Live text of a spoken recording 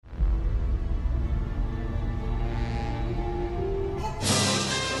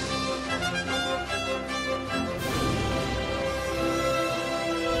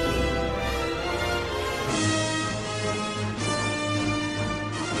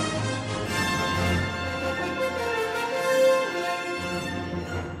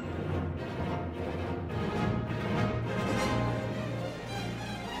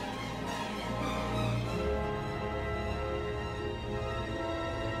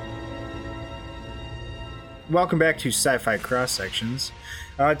welcome back to Sci-Fi Cross Sections.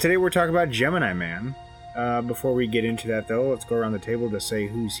 Today we're talking about Gemini Man. Before we get into that, though, let's go around the table to say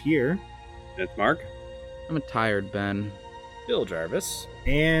who's here. It's Mark. I'm a tired Ben. Bill Jarvis.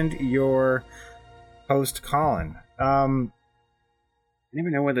 And your host, Colin. I never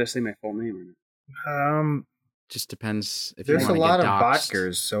know whether to say my full name or not. Just depends if There's you a want to lot get of doxxed.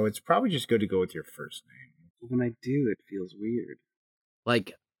 Botgers, so it's probably just good to go with your first name. When I do, it feels weird.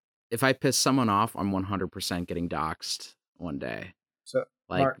 Like, if I piss someone off, I'm 100% getting doxxed one day. So,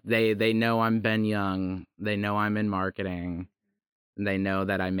 Like, Mark, they know I'm Ben Young. They know I'm in marketing. And they know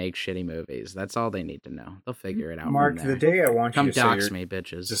that I make shitty movies. That's all they need to know. They'll figure it out. Mark, from the there. day I want Come you to dox say, me,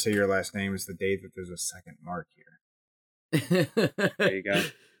 bitches. to say your last name is the day that there's a second Mark here. There you go.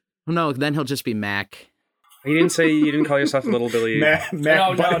 No, then he'll just be Mac. You didn't call yourself Little Billy.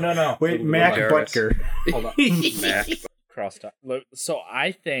 No. Wait, Mac Jarvis. Butker. Hold on. Mac. Crosstalk. Look, so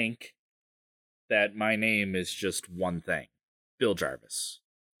I think that my name is just one thing. Bill Jarvis.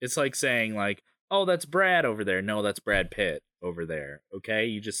 It's like saying, like, oh, that's Brad over there. No, that's Brad Pitt over there. Okay?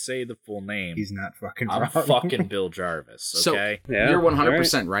 You just say the full name. He's not fucking I'm wrong. fucking Bill Jarvis, okay? Yeah, You're 100%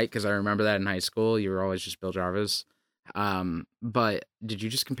 alright. right, because I remember that in high school. You were always just Bill Jarvis. But did you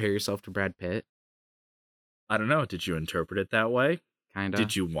just compare yourself to Brad Pitt? I don't know. Did you interpret it that way? Kinda.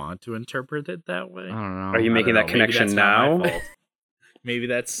 Did you want to interpret it that way? I don't know. Are you I making don't that know. Maybe connection that's not my now? fault. Maybe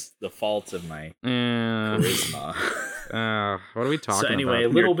that's the fault of my Yeah. charisma. What are we talking So anyway,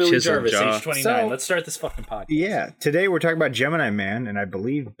 about? little Your Billy chiseled Jarvis, jaw. age 29. So- Let's start this fucking podcast. Yeah, today we're talking about Gemini Man, and I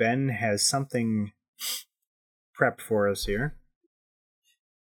believe Ben has something prepped for us here.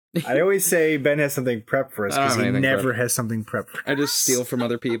 I always say Ben has something prepped for us I don't because have he anything never has something prepped for us. I just steal from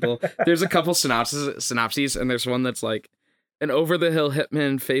other people. There's a couple synopses, and there's one that's like, an over-the-hill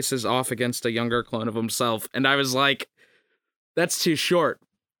hitman faces off against a younger clone of himself. And I was like, that's too short.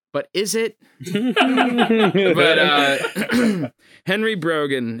 But is it? But Henry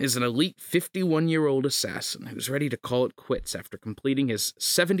Brogan is an elite 51-year-old assassin who's ready to call it quits after completing his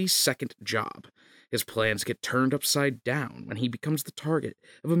 72nd job. His plans get turned upside down when he becomes the target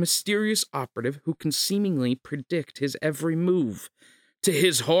of a mysterious operative who can seemingly predict his every move. To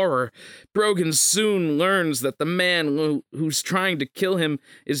his horror, Brogan soon learns that the man who's trying to kill him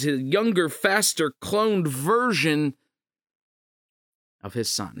is his younger, faster, cloned version of his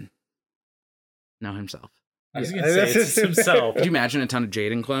son. No, himself. I was Yeah, going to say it's himself. Could you imagine a ton of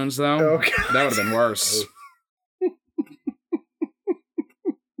Jaden clones, though? Okay. That would have been worse.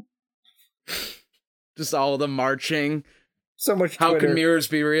 Just all of them marching. So much How Twitter. can mirrors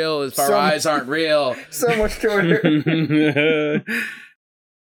be real if our So- eyes aren't real? So much Twitter.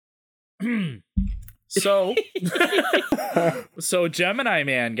 So Gemini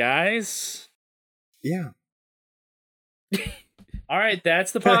Man, guys. Yeah. All right,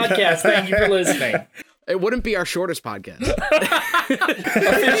 that's the podcast. Thank you for listening. It wouldn't be our shortest podcast.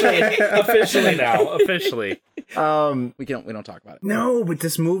 Officially now. Officially. We don't talk about it. No, but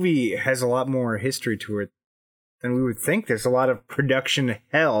this movie has a lot more history to it than we would think. There's a lot of production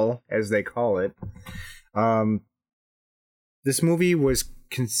hell, as they call it. This movie was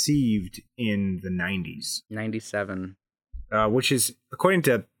conceived in the 90s, 97. which is, according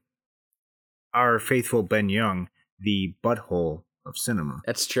to our faithful Ben Young, the butthole of cinema.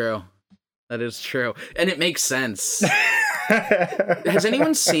 That's true. That is true. And it makes sense. Has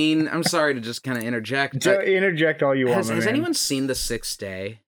anyone seen, I'm sorry to just kind of interject. Interject all you want, Has my man. anyone seen The Sixth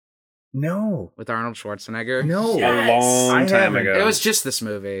Day No. with Arnold Schwarzenegger? No. Yes. A long I time haven't. ago. It was just this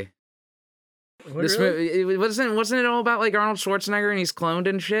movie. This movie, it wasn't it all about like Arnold Schwarzenegger and he's cloned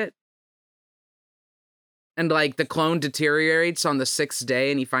and shit? And like the clone deteriorates on the sixth day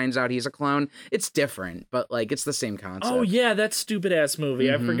and he finds out he's a clone. It's different, but like it's the same concept. Oh, yeah, that stupid ass movie.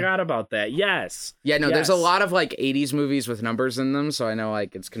 Mhm. I forgot about that. Yes. Yeah, no, there's a Yes. lot of like 80s movies with numbers in them, so I know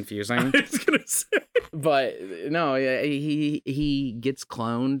like it's confusing. I was going to say. But no, yeah, he gets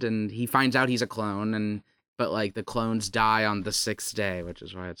cloned and he finds out he's a clone but like the clones die on the sixth day, which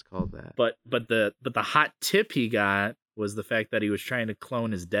is why it's called that. But the hot tip he got was the fact that he was trying to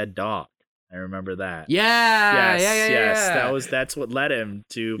clone his dead dog. I remember that. Yeah, Yes. yeah. That's what led him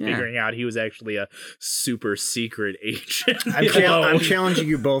to Yeah. figuring out he was actually a super secret agent. I'm challenging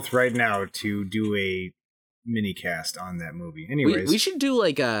you both right now to do a mini cast on that movie. Anyways. We should do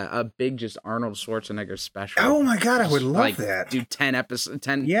like a big just Arnold Schwarzenegger special. Oh my god, I would love Like, that. Do 10 episodes,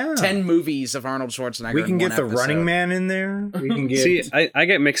 10, Yeah. 10 movies of Arnold Schwarzenegger. We can in get one the episode. Running Man in there. We can get See, I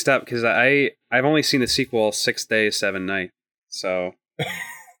get mixed up because I've only seen the sequel 6 Days, 7 Nights. So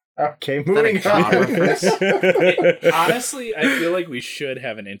Okay, that a moving God on. reference? Honestly, I feel like we should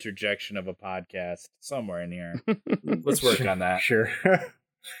have an interjection of a podcast somewhere in here. Let's work on that. Sure.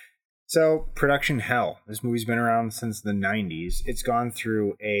 So, production hell. This movie's been around since the 90s. It's gone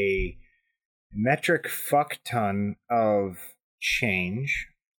through a metric fuck ton of change.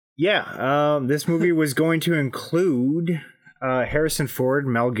 Yeah, this movie was going to include Harrison Ford,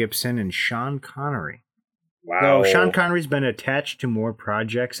 Mel Gibson, and Sean Connery. Wow. Though Sean Connery's been attached to more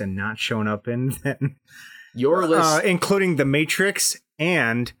projects and not shown up in them, Your list. including The Matrix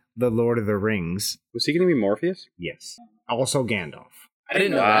and The Lord of the Rings. Was he going to be Morpheus? Yes. Also Gandalf. I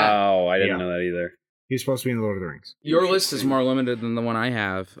didn't know that. Wow, I didn't Yeah. know that either. He was supposed to be in The Lord of the Rings. Your list is more limited than the one I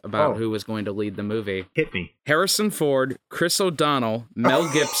have about Oh. who was going to lead the movie. Hit me. Harrison Ford, Chris O'Donnell, Mel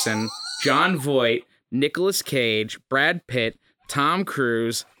Gibson, John Voight, Nicolas Cage, Brad Pitt, Tom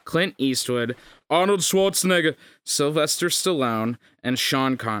Cruise, Clint Eastwood, Arnold Schwarzenegger, Sylvester Stallone, and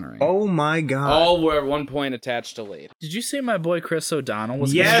Sean Connery. Oh my god. All were at one point attached to lead. Did you say my boy Chris O'Donnell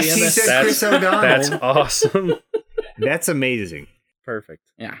was going to Yes, be in he this? said Chris O'Donnell. That's awesome. That's amazing. Perfect.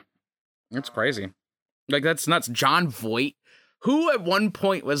 Yeah. That's crazy. Like, that's nuts. John Voight, who at one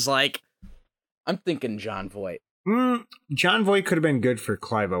point was like, I'm thinking John Voight. John Voight could have been good for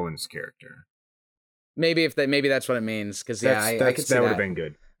Clive Owen's character. Maybe that's what it means. Because yeah, I could see that would that. have been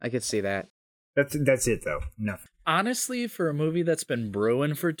good. I could see that. That's it though. Nothing. Honestly, for a movie that's been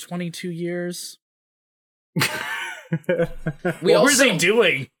brewing for 22 years, We what also, were they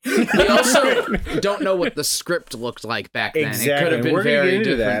doing? We also don't know what the script looked like back then. Exactly. It could have been We're gonna very get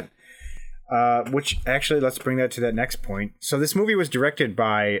into different. that. Which actually, let's bring that to that next point. So this movie was directed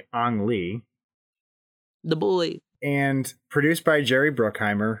by Ang Lee The boy. and produced by Jerry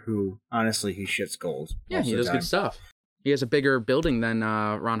Bruckheimer, who honestly he shits gold. Yeah, most he of the does time. good stuff. He has a bigger building than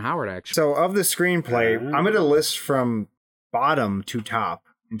Ron Howard, actually. So of the screenplay, I'm going to list from bottom to top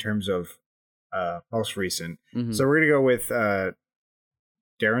in terms of most recent. Mhm. So we're going to go with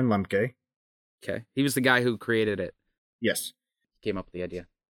Darren Lemke. Okay. He was the guy who created it. Yes. Came up with the idea.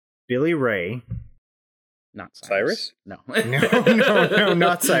 Billy Ray. Not Cyrus? No. No,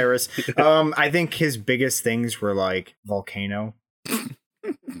 not Cyrus. I think his biggest things were like Volcano.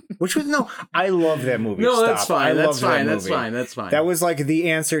 Which was I love that movie. No, Stop. that's fine. I That's love that fine. That's movie. fine. That's fine. That was like the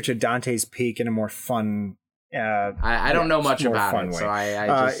answer to Dante's Peak in a more fun. I don't know much more about fun it, way. so I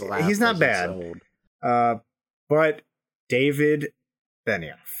just laugh. He's not 'cause it's bad. old. But David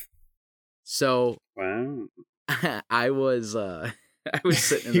Benioff. So Wow. I was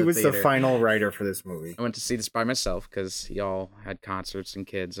sitting in He the was theater. the final writer for this movie. I went to see this by myself because y'all had concerts and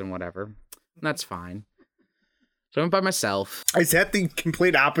kids and whatever. And that's fine. So I went by myself. Is that the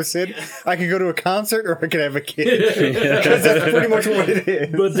complete opposite? I could go to a concert or I could have a kid. Because that's pretty much what it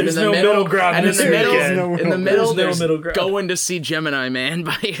is. But there's And in no the middle- middle ground. And in this the middle, weekend. in the middle, There's there's no middle ground. going to see Gemini Man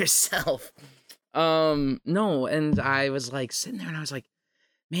by yourself. No, and I was like sitting there and I was like,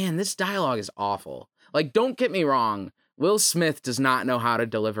 man, this dialogue is awful. Like, don't get me wrong. Will Smith does not know how to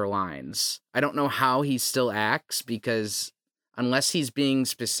deliver lines. I don't know how he still acts because unless he's being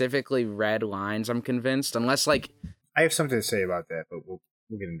specifically read lines, I'm convinced. Unless like, I have something to say about that, but we'll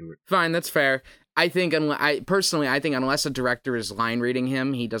get into it. fine, that's fair. I think I think unless a director is line reading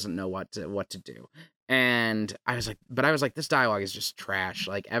him, he doesn't know what to do. And I was like, this dialogue is just trash.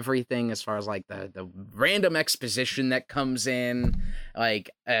 Like everything as far as like the random exposition that comes in, like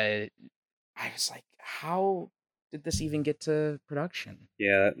I was like, how did this even get to production?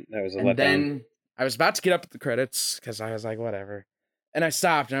 Yeah, that was a And letdown. then I was about to get up at the credits because I was like, whatever. And I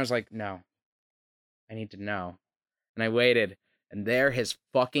stopped and I was like, no, I need to know. And I waited, and there his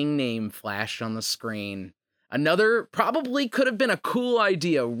fucking name flashed on the screen. Another probably could have been a cool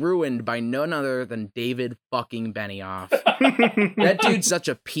idea ruined by none other than David fucking Benioff. That dude's such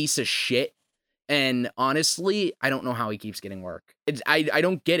a piece of shit. And honestly, I don't know how he keeps getting work. I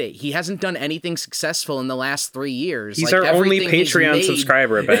don't get it. He hasn't done anything successful in the last 3 years. He's Like, our only everything he's Patreon made-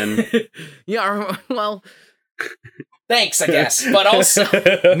 subscriber, Ben. Yeah, well, thanks, I guess. But also,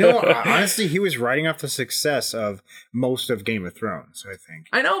 No, honestly, he was riding off the success of most of Game of Thrones, I think.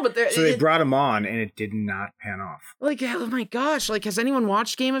 I know, but So they brought him on, and it did not pan off. like, oh my gosh, like, has anyone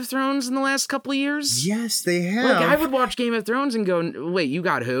watched Game of Thrones in the last couple of years? Yes, they have. Like, I would watch Game of Thrones and go, wait, you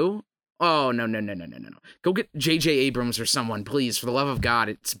got who? Oh, no. Go get J.J. Abrams or someone, please. For the love of God,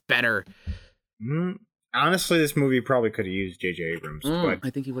 it's better. Honestly, this movie probably could have used J.J. Abrams, but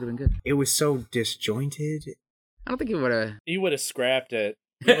I think he would have been good. it was so disjointed. I don't think he would have. He would have scrapped it.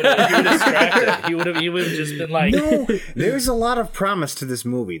 He would have scrapped it. He would have just been like, No, there's a lot of promise to this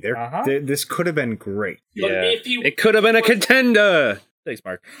movie. This could have been great. Yeah. But if you- It could have been a contender. Thanks,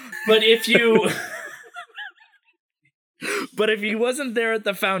 Mark. But if you But if he wasn't there at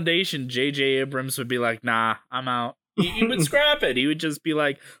the foundation, J.J. Abrams would be like, nah, I'm out. He would scrap it. He would just be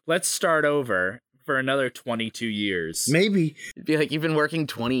like, let's start over for another 22 years. Maybe. It'd be like, you've been working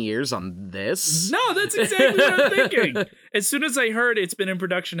 20 years on this? No, that's exactly what I'm thinking. As soon as I heard it's been in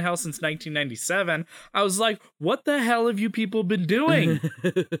production hell since 1997, I was like, what the hell have you people been doing?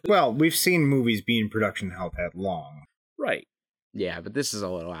 Well, we've seen movies be in production hell that long. Right. Yeah, but this is a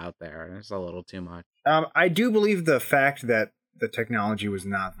little out there. It's a little too much. I do believe the fact that the technology was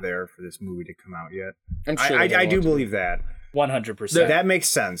not there for this movie to come out yet. I'm sure I do believe that. 100%. That makes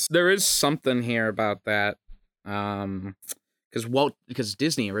sense. There is something here about that. Because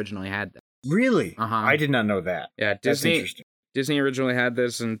Disney originally had that. Really? Uh-huh. I did not know that. Yeah, That's interesting. Disney originally had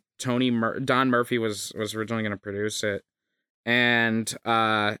this, and Don Murphy was originally going to produce it. And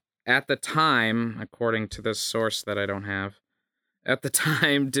at the time, according to this source that I don't have, at the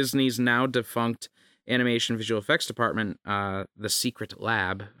time, Disney's now defunct animation visual effects department, the Secret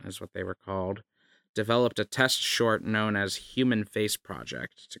Lab is what they were called, developed a test short known as Human Face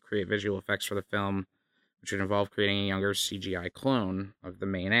Project to create visual effects for the film, which would involve creating a younger CGI clone of the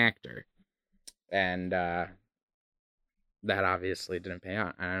main actor. And that obviously didn't pay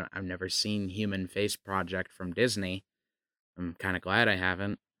out. I've never seen Human Face Project from Disney. I'm kind of glad I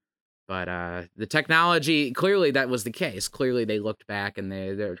haven't. But the technology, clearly that was the case. Clearly they looked back and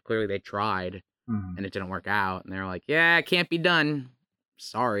they tried, and it didn't work out. And they're like, yeah, it can't be done.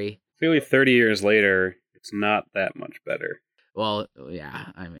 Sorry. Clearly 30 years later, it's not that much better. Well,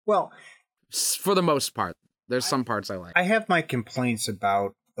 yeah. I mean, Well, for the most part, there's some parts I like. I have my complaints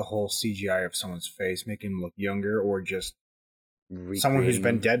about the whole CGI of someone's face, making him look younger, or just someone who's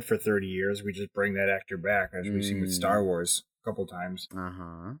been dead for 30 years. We just bring that actor back, as we've seen with Star Wars a couple times.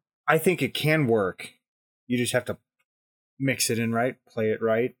 Uh-huh. I think it can work. You just have to mix it in right, play it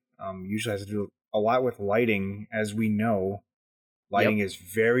right. Usually has to do a lot with lighting, as we know. Lighting is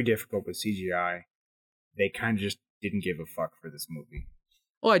very difficult with CGI. They kind of just didn't give a fuck for this movie.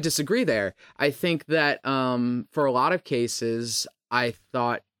 Well, I disagree there. I think that for a lot of cases, I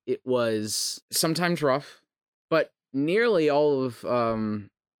thought it was sometimes rough, but nearly all of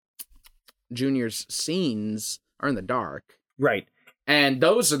Junior's scenes are in the dark. Right. And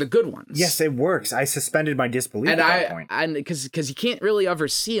those are the good ones. Yes, it works. I suspended my disbelief at that point. And because you can't really ever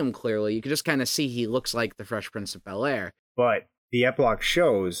see him clearly. You can just kind of see he looks like the Fresh Prince of Bel-Air. But the epilogue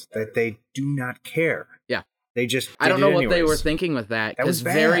shows that they do not care. Yeah. They just I don't know what they were thinking with that. That was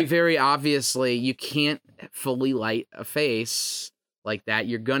Because very, very obviously, you can't fully light a face like that.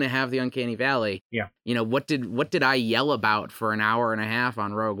 You're going to have the uncanny valley. Yeah. You know, what did I yell about for an hour and a half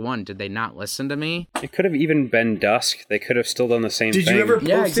on Rogue One? Did they not listen to me? It could have even been dusk. They could have still done the same thing. Did you ever post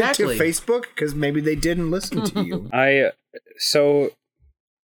Yeah, exactly. it to Facebook? Because maybe they didn't listen to you. I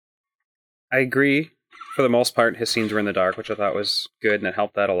agree. For the most part, his scenes were in the dark, which I thought was good, and it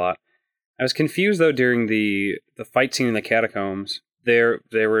helped that a lot. I was confused, though, during the fight scene in the catacombs. They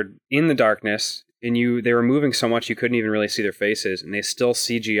were in the darkness, and they were moving so much you couldn't even really see their faces, and they still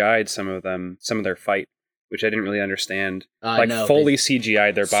CGI'd some of their fight, which I didn't really understand. No, fully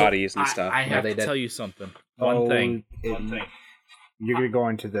CGI'd their bodies and stuff. I have they to did. tell you something. One thing. You're going to go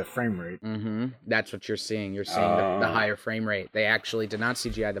into the frame rate. Mm-hmm. That's what you're seeing. You're seeing the higher frame rate. They actually did not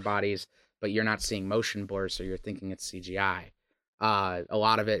CGI the bodies, but you're not seeing motion blur, so you're thinking it's CGI. A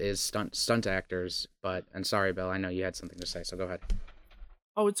lot of it is stunt actors, and sorry, Bill, I know you had something to say, so go ahead.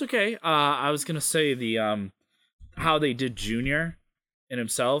 Oh, it's okay. I was gonna say the how they did Junior in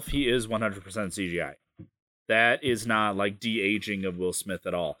himself. He is 100% CGI. That is not like de-aging of Will Smith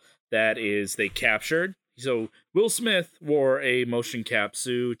at all. That is they captured. So Will Smith wore a motion cap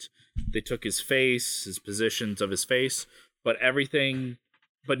suit. They took his face, his positions of his face, but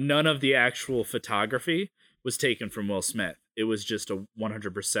none of the actual photography was taken from Will Smith. It was just a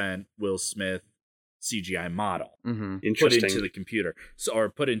 100% Will Smith CGI model put into the computer, or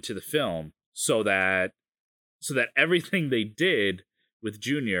put into the film, so that everything they did with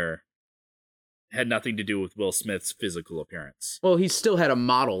Junior had nothing to do with Will Smith's physical appearance. Well, he still had a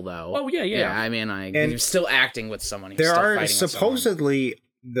model, though. Oh yeah. I mean, he was still acting with someone. There are supposedly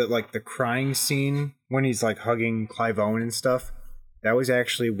the crying scene when he's like hugging Clive Owen and stuff. That was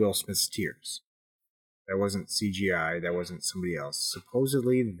actually Will Smith's tears. That wasn't CGI. That wasn't somebody else.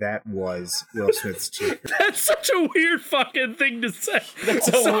 Supposedly, that was Will Smith's tears. That's such a weird fucking thing to say. That's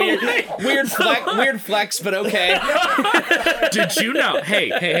weird flex, but okay. Did you know?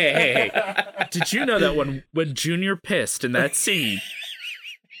 Hey. Did you know that when Junior pissed in that scene,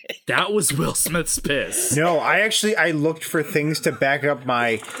 that was Will Smith's piss? No, I looked for things to back up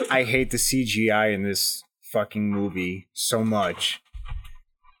my I hate the CGI in this fucking movie so much.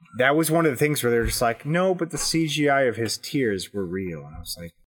 That was one of the things where they're just like, no, but the CGI of his tears were real. And I was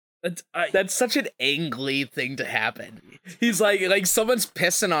like, That's such an angry thing to happen. He's like someone's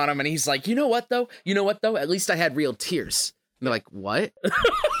pissing on him, and he's like, you know what though? At least I had real tears. And they're like, what?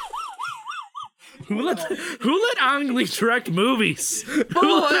 Who let Ang Lee direct movies?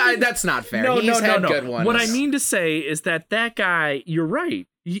 Well, that's not fair. No, He's had no. good ones. What I mean to say is that guy, you're right.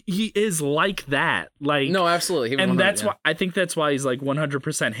 He is like that. Like no, absolutely. And that's why I think that's why he's like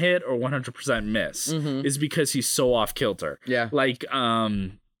 100% hit or 100% miss is because he's so off kilter. Yeah. Like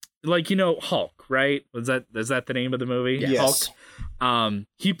Hulk, right? Is that the name of the movie? Yes. Hulk.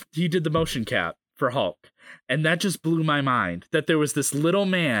 He did the motion cap for Hulk, and that just blew my mind that there was this little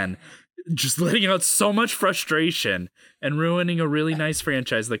man just letting out so much frustration and ruining a really nice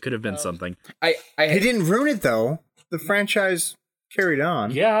franchise that could have been something. He didn't ruin it though. The franchise carried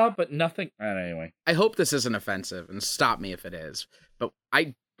on. Yeah, but nothing. Anyway, I hope this isn't offensive, and stop me if it is. But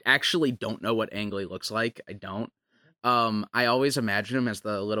I actually don't know what Ang Lee looks like. I don't. I always imagine him as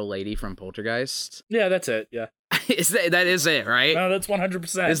the little lady from Poltergeist. yeah, that's it. Yeah, that is it, right? no, that's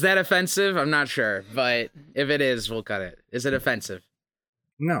 100%. Is that offensive? I'm not sure, but if it is, we'll cut it. Is it offensive?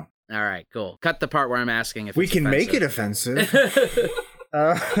 No. All right, cool. Cut the part where I'm asking if We it's can offensive. make it offensive.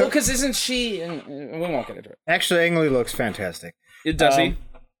 Well, because isn't she? We won't get into it. Actually, Ang Lee looks fantastic. Does he?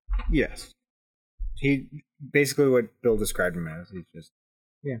 Yes. He basically what Bill described him as. He's just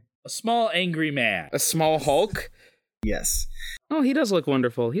a small angry man. A small Hulk? yes. Oh, he does look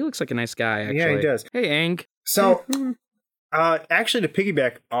wonderful. He looks like a nice guy, actually. Yeah, he does. Hey, Ang. So, actually, to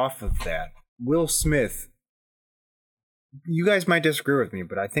piggyback off of that, Will Smith. You guys might disagree with me,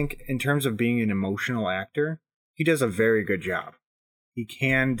 but I think in terms of being an emotional actor, he does a very good job. He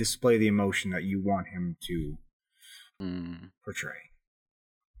can display the emotion that you want him to portray.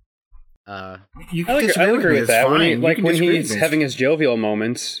 You I agree with that. When he's having his jovial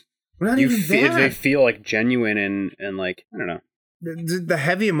moments, Not you even feel, that. they feel like genuine and like, I don't know. The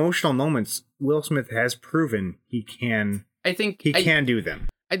heavy emotional moments, Will Smith has proven he can. I think He can do them.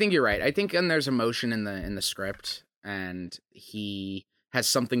 I think you're right. I think when there's emotion in the script and he has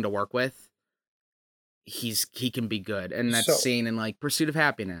something to work with, he can be good. And that's seen in like Pursuit of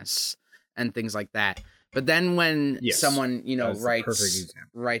Happiness and things like that. But then when someone,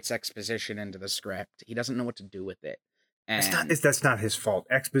 writes exposition into the script, he doesn't know what to do with it. And That's not his fault.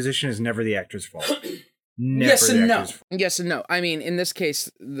 Exposition is never the actor's fault. Yes and no. Yes and no. I mean, in this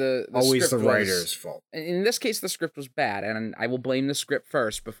case, the always script the writer's fault. In this case, the script was bad, and I will blame the script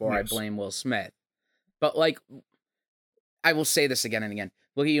first before I blame Will Smith. But like, I will say this again and again.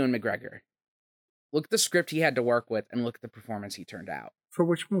 Look at Ewan McGregor. Look at the script he had to work with, and look at the performance he turned out. For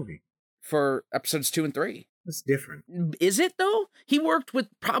which movie? For episodes 2 and 3. That's different. Is it though? He worked with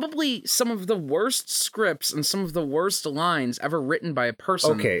probably some of the worst scripts and some of the worst lines ever written by a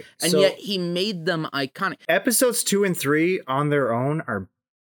person. Okay, and yet he made them iconic. Episodes 2 and 3 on their own are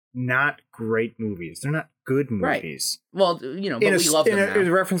not great movies. They're not good movies. Right. Well, but we love them now. In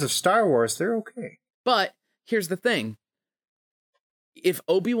a reference of Star Wars, they're okay. But here's the thing. If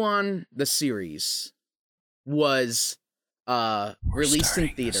Obi-Wan the series was released in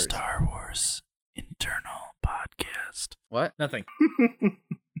theaters. Star Wars internal podcast. What? Nothing.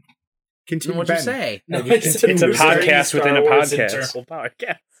 Continue. What'd you say? No, it's a podcast within a podcast.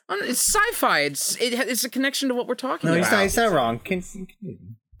 It's sci-fi. It's a connection to what we're talking about. No, he's not wrong.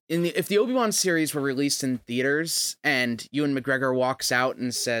 If the Obi-Wan series were released in theaters and Ewan McGregor walks out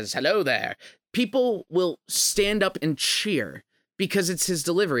and says, "Hello there," people will stand up and cheer. Because it's his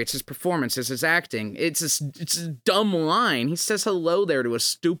delivery, it's his performance, it's his acting. It's a dumb line. He says hello there to a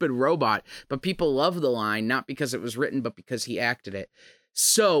stupid robot, but people love the line, not because it was written, but because he acted it.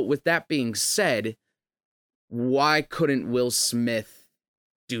 So, with that being said, why couldn't Will Smith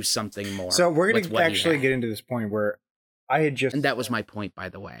do something more? So we're going to actually get into this point where I had just... And that was my point, by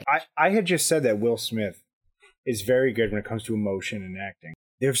the way. I had just said that Will Smith is very good when it comes to emotion and acting.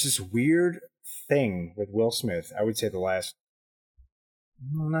 There's this weird thing with Will Smith, I would say the last...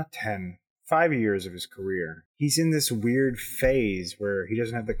 No, not 10. 5 years of his career. He's in this weird phase where he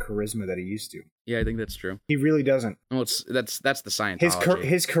doesn't have the charisma that he used to. Yeah, I think that's true. He really doesn't. Well, that's the Scientology.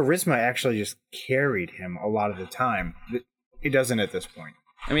 His charisma actually just carried him a lot of the time. It doesn't at this point.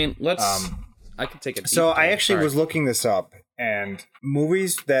 I mean, I could take it. So I actually was looking this up, and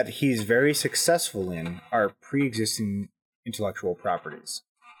movies that he's very successful in are pre-existing intellectual properties.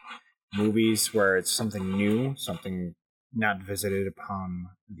 Movies where it's something new, something not visited upon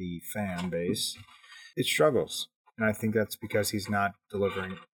the fan base, it struggles. And I think that's because he's not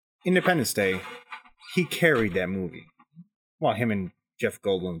delivering. Independence Day, he carried that movie. Well, him and Jeff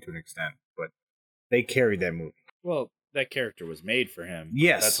Goldblum to an extent, but they carried that movie. Well, that character was made for him.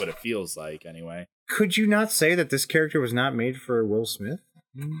 Yes. That's what it feels like, anyway. Could you not say that this character was not made for Will Smith?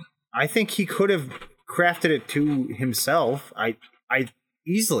 I think he could have crafted it to himself. I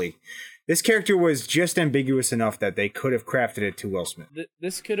easily. This character was just ambiguous enough that they could have crafted it to Will Smith.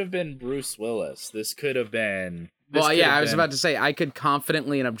 This could have been Bruce Willis. This could have been. Well, yeah, I was about to say, I could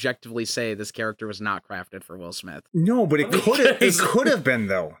confidently and objectively say this character was not crafted for Will Smith. No, but it could have been,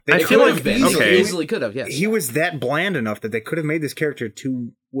 though. I feel like easily could have, yes. He was that bland enough that they could have made this character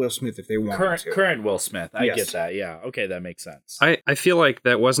to Will Smith if they wanted to. Current Will Smith. I Yes. get that, yeah. Okay, that makes sense. I feel like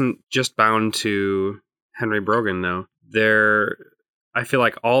that wasn't just bound to Henry Brogan, though. I feel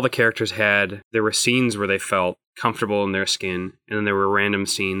like all the characters there were scenes where they felt comfortable in their skin, and then there were random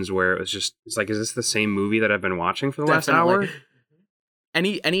scenes where it's like, is this the same movie that I've been watching for the last hour?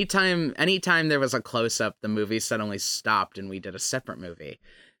 Anytime there was a close-up, the movie suddenly stopped and we did a separate movie.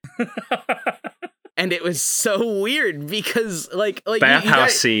 And it was so weird because like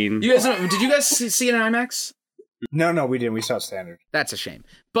bathhouse scene. Did you guys see it in IMAX? No, we didn't. We saw it standard. That's a shame.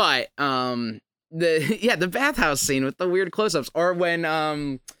 But the bathhouse scene with the weird close-ups, or when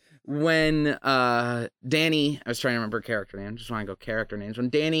Danny, I was trying to remember character name, just want to go character names. When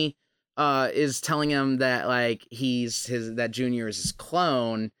Danny is telling him that like that Junior is his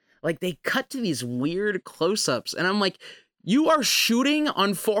clone, like they cut to these weird close-ups, and I'm like, you are shooting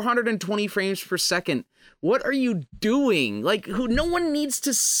on 420 frames per second. What are you doing? Like, no one needs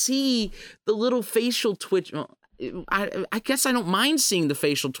to see the little facial twitch. I guess I don't mind seeing the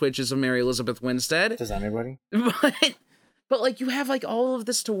facial twitches of Mary Elizabeth Winstead. Does anybody? But like you have like all of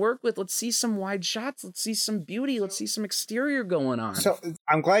this to work with. Let's see some wide shots. Let's see some beauty. Let's see some exterior going on. So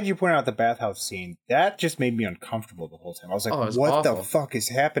I'm glad you pointed out the bathhouse scene. That just made me uncomfortable the whole time. I was like, what awful. the fuck is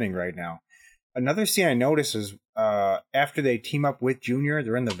happening right now? Another scene I noticed is after they team up with Junior,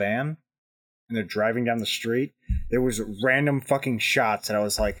 they're in the van and they're driving down the street. There was random fucking shots and I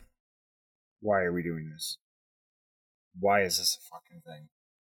was like, why are we doing this? Why is this a fucking thing?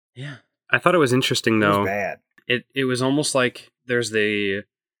 Yeah. I thought it was interesting, though. It was bad. It was almost like there's the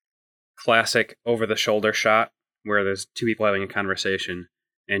classic over-the-shoulder shot where there's two people having a conversation,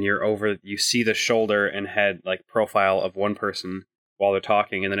 and you see the shoulder and head like profile of one person while they're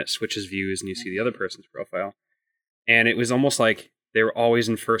talking, and then it switches views and you see the other person's profile. And it was almost like they were always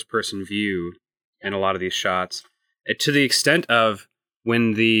in first-person view in a lot of these shots, to the extent of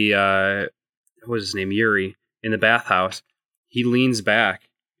when what was his name, Yuri, in the bathhouse, he leans back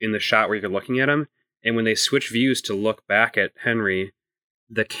in the shot where you're looking at him, and when they switch views to look back at Henry,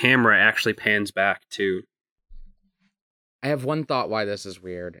 the camera actually pans back too. I have one thought why this is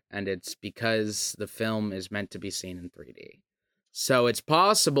weird, and it's because the film is meant to be seen in 3D. So it's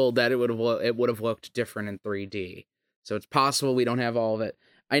possible that it would have looked different in 3D. So it's possible we don't have all of it.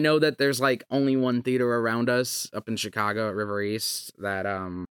 I know that there's like only one theater around us up in Chicago at River East that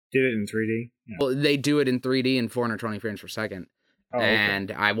did it in 3D. Yeah. Well, they do it in 3D and 420 frames per second. Oh, and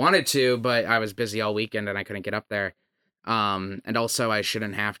okay. I wanted to, but I was busy all weekend and I couldn't get up there. And also I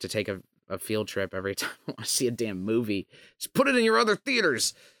shouldn't have to take a field trip every time I want to see a damn movie. Just put it in your other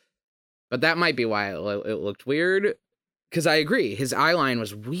theaters. But that might be why it looked weird. Because I agree, his eye line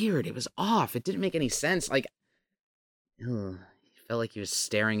was weird. It was off. It didn't make any sense. Like, it felt like he was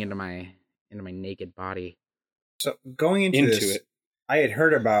staring into my naked body. So going into this, I had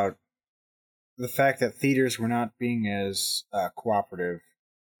heard about the fact that theaters were not being as cooperative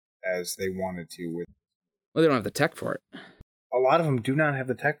as they wanted to with. Well, they don't have the tech for it. A lot of them do not have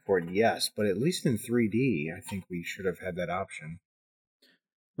the tech for it, yes, but at least in 3D, I think we should have had that option.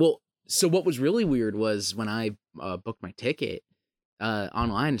 Well, so what was really weird was when I booked my ticket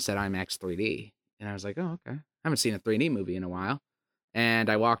online, it said IMAX 3D. And I was like, oh, okay. I haven't seen a 3D movie in a while. And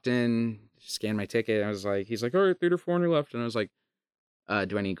I walked in, scanned my ticket. And I was like, he's like, all right, theater 4 on your left. And I was like,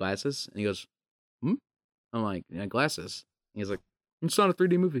 do I need glasses? And he goes, I'm like, yeah, glasses. And he's like, it's not a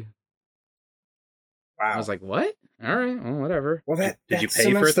 3D movie. Wow. I was like, what? All right, well, whatever. Well, did you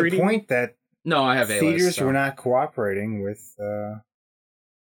pay for a 3D? The point that no, I have theaters were not cooperating with the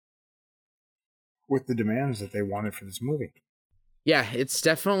demands that they wanted for this movie. Yeah, it's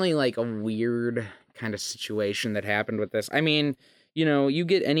definitely like a weird kind of situation that happened with this. I mean, you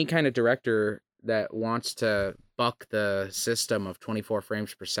get any kind of director that wants to buck the system of 24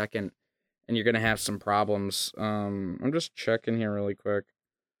 frames per second, and you're going to have some problems. I'm just checking here really quick.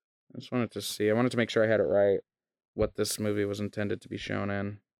 I just wanted to see. I wanted to make sure I had it right, what this movie was intended to be shown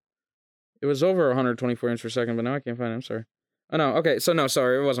in. It was over 120 frames per second, but now I can't find it. I'm sorry. Oh, no. Okay, so no,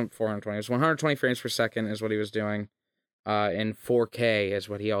 sorry. It wasn't 420. It was 120 frames per second is what he was doing. In 4K is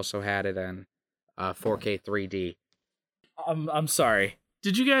what he also had it in. 4K 3D. I'm sorry.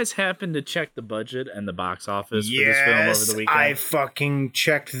 Did you guys happen to check the budget and the box office for this film over the weekend? I fucking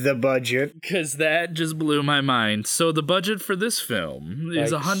checked the budget. Because that just blew my mind. So the budget for this film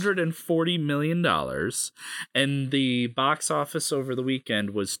is $140 million, and the box office over the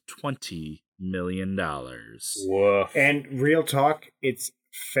weekend was $20 million. Woof. And real talk, it's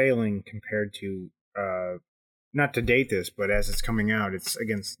failing compared to, not to date this, but as it's coming out, it's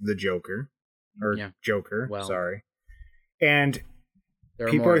against the Joker. Or Joker, sorry. And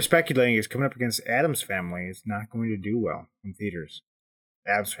people are speculating it's coming up against Addams Family. It's not going to do well in theaters.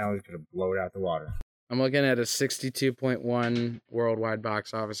 Addams Family is going to blow it out the water. I'm looking at a 62.1 worldwide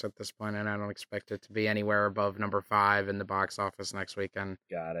box office at this point, and I don't expect it to be anywhere above number 5 in the box office next weekend.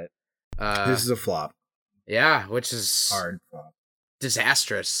 Got it. This is a flop. Yeah, which is Hard flop.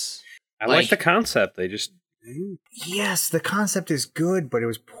 Disastrous. I like the concept. They just... Yes, the concept is good, but it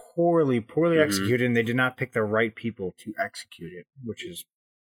was poorly executed, and they did not pick the right people to execute it, which is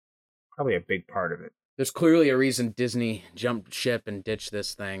probably a big part of it. There's clearly a reason Disney jumped ship and ditched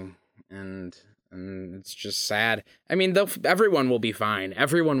this thing, and it's just sad. I mean, everyone will be fine.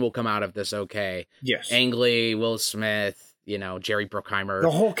 Everyone will come out of this okay. Yes. Ang Lee, Will Smith, Jerry Bruckheimer. The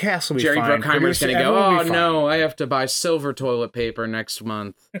whole cast will be fine. Jerry Bruckheimer's going to go, oh, no, I have to buy silver toilet paper next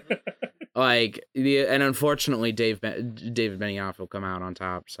month. And unfortunately, David Benioff will come out on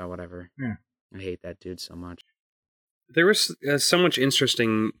top, so whatever. Yeah. I hate that dude so much. There was so much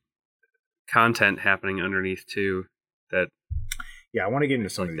interesting content happening underneath, too, that I want to get into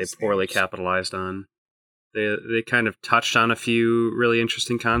some of these they poorly capitalized on. They kind of touched on a few really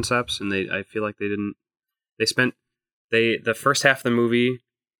interesting concepts, and I feel like they didn't... The first half of the movie,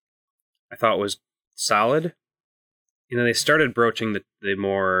 I thought was solid. They started broaching the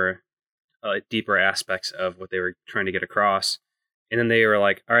more... deeper aspects of what they were trying to get across, and then they were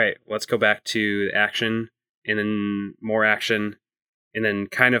like, all right, let's go back to action, and then more action, and then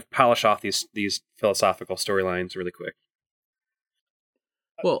kind of polish off these philosophical storylines really quick.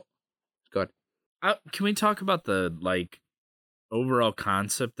 Well, go ahead. Can we talk about the overall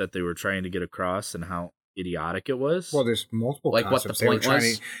concept that they were trying to get across and how idiotic it was? Well, there's multiple concepts what the point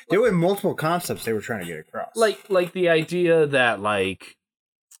was. There were multiple concepts they were trying to get across. Like the idea that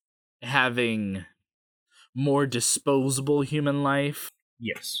having more disposable human life,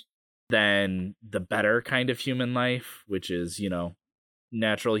 yes, than the better kind of human life, which is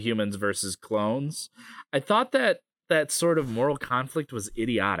natural humans versus clones. I thought that sort of moral conflict was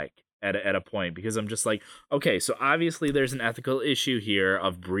idiotic at a point, because I'm just like, okay, so obviously there's an ethical issue here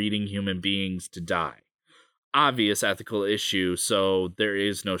of breeding human beings to die. Obvious ethical issue, so there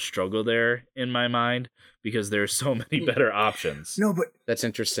is no struggle there in my mind, because there's so many better options. No, but that's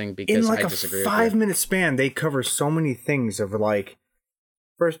interesting, because in I disagree with you. In a 5-minute span, they cover so many things of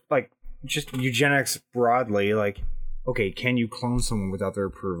first, just eugenics broadly. Okay, can you clone someone without their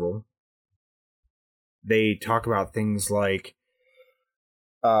approval? They talk about things like,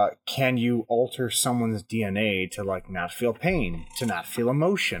 can you alter someone's DNA to not feel pain, to not feel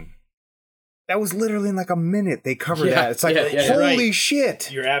emotion? That was literally in a minute. They covered that. It's holy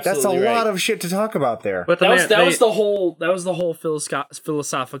shit! You're absolutely That's a lot of shit to talk about there. But that was the whole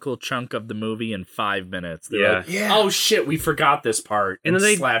philosophical chunk of the movie in 5 minutes. They're oh shit, we forgot this part, and then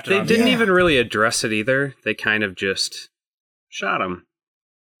they didn't even really address it either. They kind of just shot him.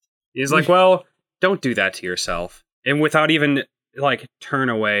 He's like, well, don't do that to yourself, and without even turn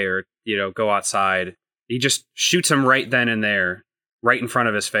away or go outside, he just shoots him right then and there, right in front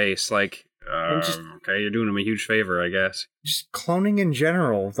of his face, okay, you're doing him a huge favor, I guess. Just cloning in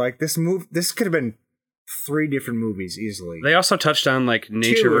general, this could have been 3 different movies easily. They also touched on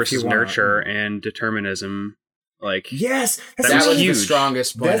nature versus nurture and determinism. Yes, that was huge. The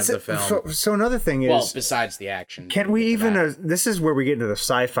strongest point of the film. So another thing is, besides the action, can we even? This is where we get into the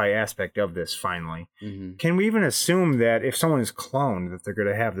sci-fi aspect of this. Finally, Can we even assume that if someone is cloned, that they're going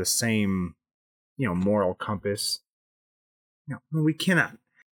to have the same, moral compass? No, we cannot.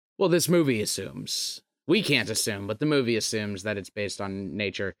 Well, this movie assumes. We can't assume, but the movie assumes that it's based on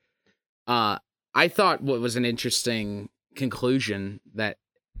nature. I thought what was an interesting conclusion that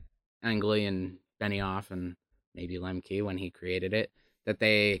Ang Lee and Benioff and maybe Lemke, when he created it, that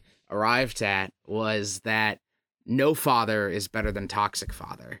they arrived at was that no father is better than toxic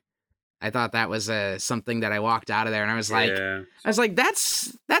father. I thought that was something that I walked out of there and I was like,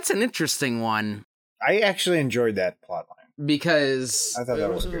 that's an interesting one. I actually enjoyed that plotline. Because I thought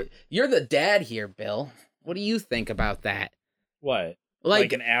that was good. You're the dad here, Bill. What do you think about that? What?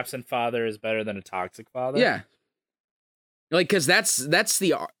 Like an absent father is better than a toxic father? Yeah. Because that's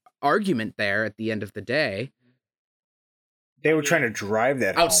the argument there at the end of the day. They were trying to drive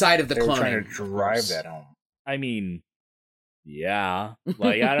that outside home. of the cloning. They were trying to drive that home. I mean, yeah.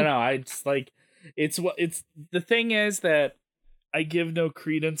 Like, I don't know. I just like it's the thing is that I give no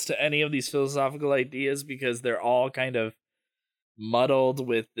credence to any of these philosophical ideas because they're all kind of muddled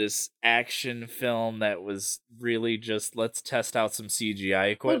with this action film that was really just let's test out some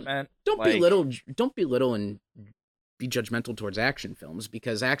CGI equipment. Don't Like, belittle and be judgmental towards action films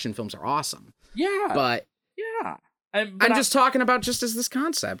because action films are awesome. yeah, But yeah. I'm just talking about just as this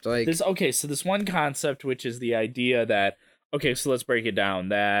concept. Like this. Okay, so this one concept, which is the idea that okay, so let's break it down.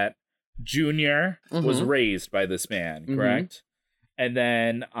 That Junior was Mhm. raised by this man, Mhm. correct? And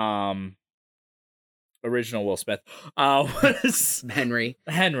then original Will Smith was Henry.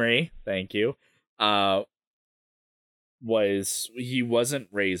 Henry, thank you. He wasn't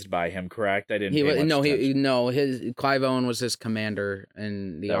raised by him, correct? I didn't. He pay was much attention. his Clive Owen was his commander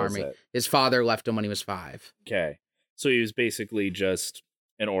in the That was army. it. His father left him when he was 5. Okay, so he was basically just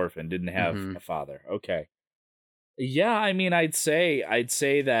an orphan, didn't have Mhm. a father. Okay, yeah. I mean, I'd say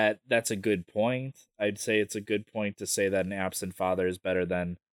that that's a good point. I'd say it's a good point to say that an absent father is better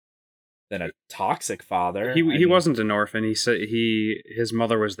than a toxic father. He I mean, wasn't an orphan. He said his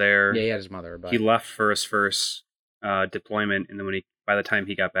mother was there. Yeah, he had his mother, but He left for his first deployment, and then by the time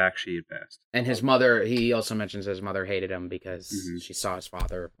he got back, she had passed. and his mother. He also mentions his mother hated him because Mhm. she saw his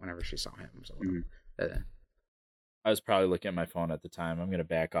father whenever she saw him. So, Mhm. I was probably looking at my phone at the time. I'm gonna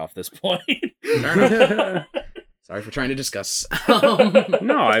back off this point. sorry for trying to discuss.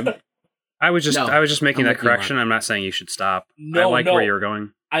 No, I was just No, I was just making I'm that with you, Mark. correction. I'm not saying you should stop. I No, like no. where you were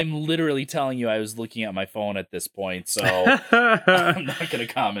going. I'm literally telling you I was looking at my phone at this point, so I'm not gonna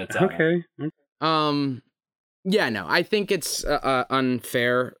comment on it. Okay. Yeah, no, I think it's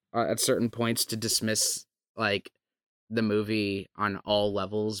unfair at certain points to dismiss like the movie on all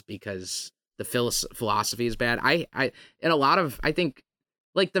levels because the philosophy is bad. I think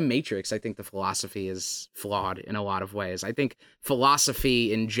like the Matrix, I think the philosophy is flawed in a lot of ways. I think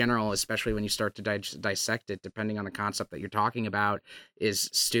philosophy in general, especially when you start to dissect it, depending on the concept that you're talking about, is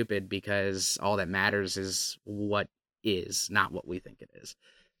stupid because all that matters is what is, not what we think it is.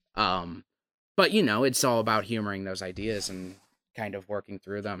 But it's all about humoring those ideas and kind of working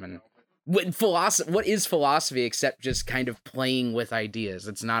through them. And what is philosophy except just kind of playing with ideas?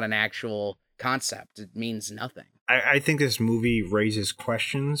 It's not an actual concept. It means nothing. I think this movie raises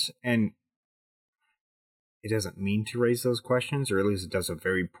questions, and it doesn't mean to raise those questions, or at least it does a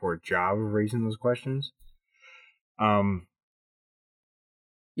very poor job of raising those questions.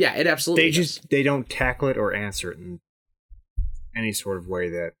 Yeah, it absolutely they don't tackle it or answer it in any sort of way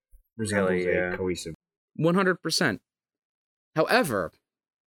that resembles a cohesive. 100%. However,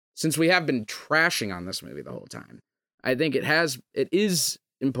 since we have been trashing on this movie the whole time, I think it is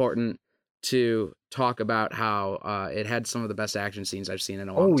important to talk about how it had some of the best action scenes I've seen in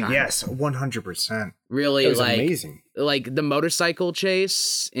a long time. Oh yes, 100%. Really, It was like amazing. Like the motorcycle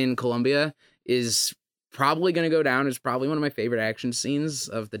chase in Colombia is probably going to go down as probably one of my favorite action scenes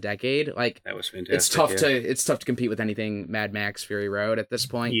of the decade. Like That was fantastic. it's tough to compete with anything Mad Max Fury Road at this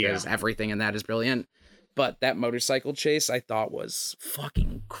point because everything in that is brilliant. But that motorcycle chase I thought was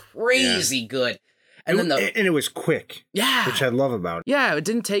fucking crazy good. And then it was quick. Yeah. Which I love about it. Yeah, it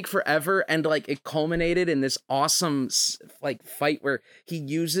didn't take forever, and like it culminated in this awesome like fight where he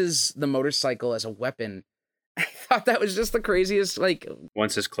uses the motorcycle as a weapon. I thought that was just the craziest. Like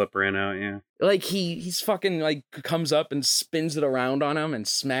once his clip ran out, yeah. Like he's fucking like comes up and spins it around on him and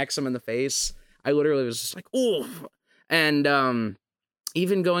smacks him in the face. I literally was just like, ooh. And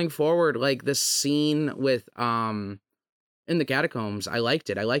even going forward, like this scene with in the catacombs, I liked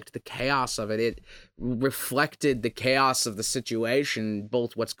it. I liked the chaos of it. It reflected the chaos of the situation,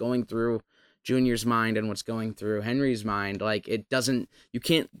 both what's going through Junior's mind and what's going through Henry's mind. Like you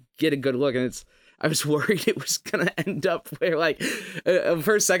can't get a good look. And I was worried it was going to end up where like,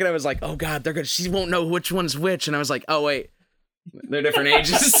 for a second I was like, oh God, she won't know which one's which. And I was like, oh wait, they're different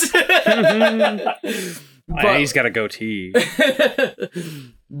ages. But he's got a goatee.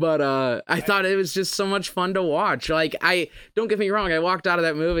 But I thought it was just so much fun to watch. Like, don't get me wrong, I walked out of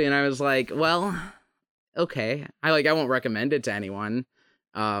that movie and I was like, well, okay. I won't recommend it to anyone.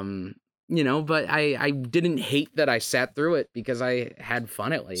 But I didn't hate that I sat through it because I had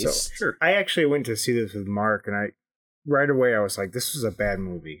fun at least. So, sure. I actually went to see this with Mark, and right away I was like, this was a bad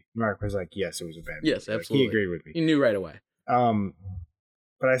movie. Mark was like, yes, it was a bad movie. Yes, absolutely. He agreed with me. He knew right away.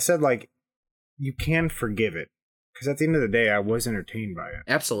 But I said, like, you can forgive it. Because at the end of the day, I was entertained by it.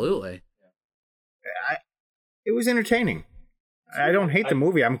 Absolutely. It was entertaining. I don't hate the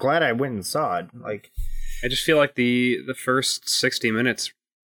movie. I'm glad I went and saw it. Like, I just feel like the first 60 minutes,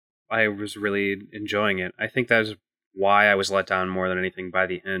 I was really enjoying it. I think that's why I was let down more than anything by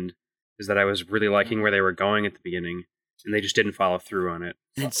the end, is that I was really liking where they were going at the beginning. and they just didn't follow through on it.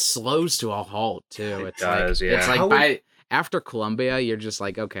 It slows to a halt too. It's does, like yeah. it's like after Columbia, you're just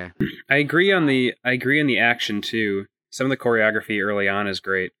like, okay. I agree on the action too. Some of the choreography early on is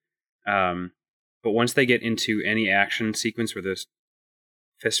great, but once they get into any action sequence where there's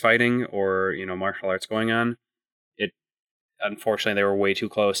fist fighting or martial arts going on, it unfortunately they were way too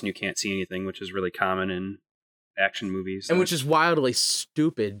close and you can't see anything, which is really common in action movies, And which is wildly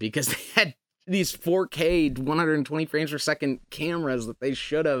stupid because they had these 4K 120 frames per second cameras that they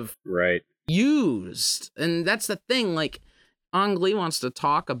should have used. And that's the thing, like Ang Lee wants to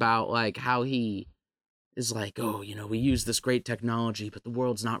talk about like how he is like, oh, we use this great technology, but the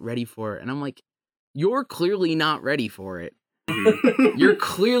world's not ready for it. And I'm like, you're clearly not ready for it. You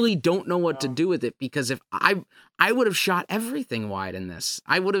clearly don't know what to do with it, because if I would have shot everything wide in this.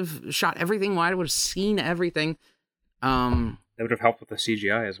 I would have shot everything wide. I would have seen everything. That would have helped with the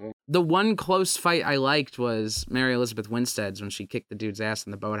CGI as well. The one close fight I liked was Mary Elizabeth Winstead's when she kicked the dude's ass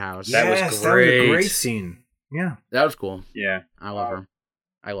in the boathouse. That was That was a great. great scene. Yeah. That was cool. Yeah. I love her.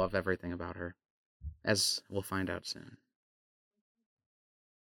 I love everything about her, as we'll find out soon.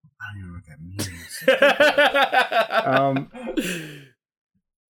 I don't know what that means.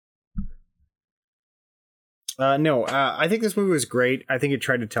 No, I think this movie was great. I think it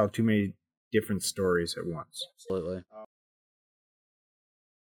tried to tell too many different stories at once. Absolutely.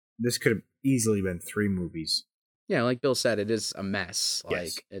 This could have easily been 3 movies. Yeah, like Bill said, it is a mess.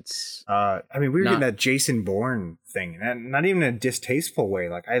 Yes. Like, it's... I mean, we were Not- getting that Jason Bourne thing, and not even in a distasteful way.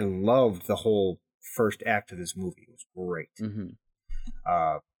 Like, I loved the whole first act of this movie. It was great.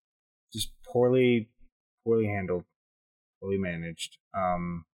 Mm-hmm. Just poorly handled, poorly managed. I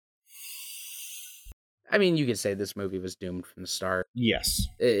mean, you could say this movie was doomed from the start. Yes.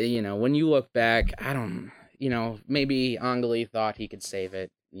 When you look back, I don't... maybe Ang Lee thought he could save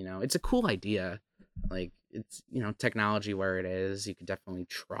it. It's a cool idea. Like, it's, technology where it is. You could definitely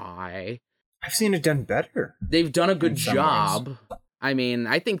try. I've seen it done better. They've done a good In some job. I mean,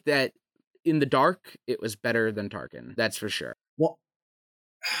 I think that in the dark, it was better than Tarkin. That's for sure. Well,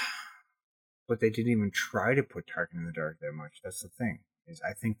 but they didn't even try to put Tarkin in the dark that much. That's the thing. Is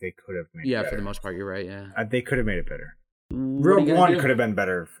I think they could have made it Yeah, better. for the most part, you're right, yeah. They could have made it better. What are Rogue you gonna One do? could have been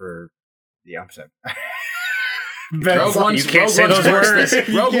better for the opposite. Rogue One's, You can't say Rogue One's those worse words. than,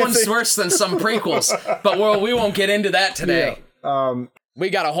 You Rogue can't One's say- worse than some prequels, but we won't get into that today. Yeah. We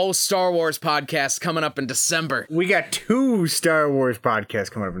got a whole Star Wars podcast coming up in December. We got 2 Star Wars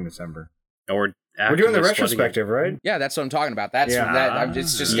podcasts coming up in December. Or We're doing the retrospective, right? Yeah, that's what I'm talking about. That's Yeah. that.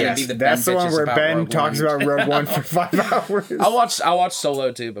 It's just gonna be the that's the Ben one bitches where about Ben Rogue talks One. about Rogue One for 5 hours. I'll watch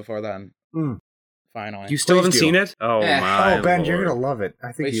Solo 2 before then. Mm. Finally, You still Please haven't do. seen it? Oh Eh. my! Oh, Ben, Lord. you're gonna love it.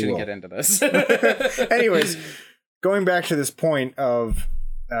 I think we you shouldn't will. get into this. Anyways, going back to this point of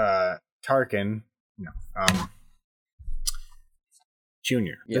Tarkin,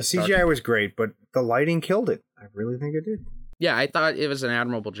 Junior. Yes, the CGI was great, but the lighting killed it. I really think it did. Yeah, I thought it was an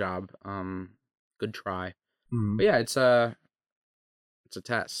admirable job. Good try. Mhm. But yeah, it's a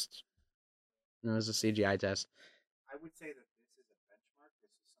test. It was a CGI test. I would say that this is a benchmark.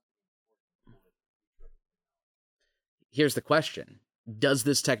 This is something important. Here's the question: does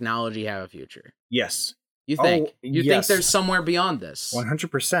this technology have a future? Yes, You think? Oh, You yes. think there's somewhere beyond this?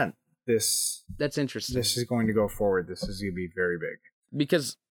 100%. This That's interesting. is going to go forward. This is going to be very big.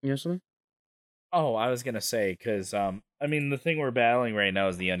 Because you know something? Oh, I was gonna say because I mean the thing we're battling right now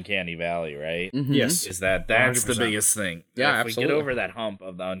is the uncanny valley, right? Mhm. Yes. Is that's the 100%. biggest thing? Yeah, if we absolutely. get over that hump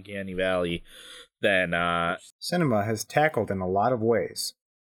of the uncanny valley, then Cinema has tackled in a lot of ways.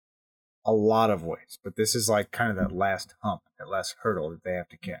 A lot of ways. But this is like kind of that last hump, that last hurdle that they have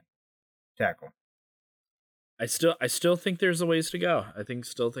to tackle. I still think there's a ways to go.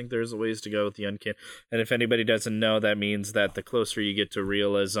 Still think there's a ways to go with the uncanny. And if anybody doesn't know, that means that the closer you get to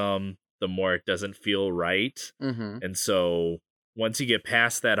realism, the more it doesn't feel right. Mm-hmm. And so once you get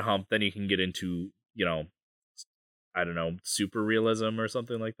past that hump, then you can get into, I don't know, super realism or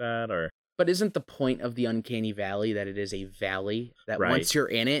something like that. Or But isn't the point of the uncanny valley that it is a valley that Right. once you're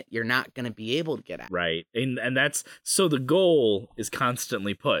in it, you're not going to be able to get out? right. And that's so the goal is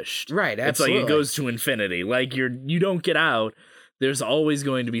constantly pushed. Right. It's Absolutely. like it goes to infinity. Like you don't get out. There's always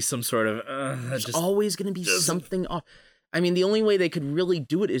going to be some sort of There's just always going to be doesn't- something off. I mean, the only way they could really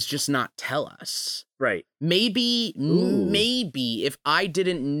do it is just not tell us. right. Maybe if I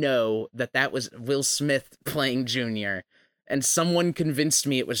didn't know that was Will Smith playing Junior, and someone convinced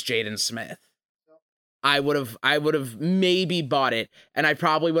me it was Jaden Smith, I would have maybe bought it, and I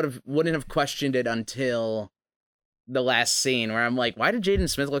probably wouldn't have questioned it until the last scene where I'm like, why did Jaden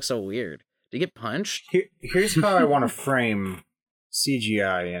Smith look so weird? Did he get punched? Here's how I want to frame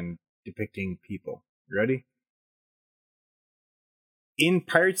CGI and depicting people. You ready? in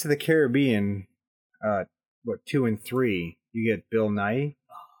Pirates of the Caribbean, 2 and 3, you get Bill Nighy.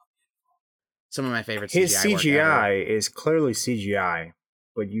 Some of my favorite His CGI work ever. CGI is clearly CGI,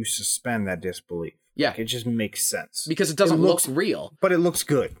 but you suspend that disbelief. Yeah. Like, it just makes sense. Because it doesn't looks look real. But it looks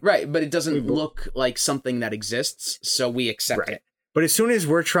good. Right, but it doesn't look like something that exists, so we accept it. But as soon as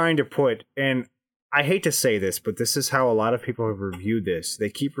we're trying to put, and I hate to say this, but this is how a lot of people have reviewed this. They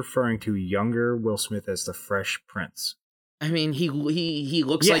keep referring to younger Will Smith as the Fresh Prince. I mean, he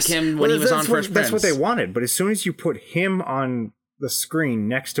looks like him when he was on Fresh Prince. That's what they wanted. But as soon as you put him on the screen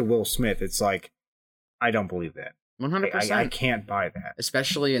next to Will Smith, it's like, I don't believe that. 100%. I can't buy that.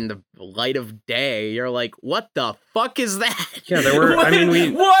 Especially in the light of day, you're like, what the fuck is that? Yeah, there were. what in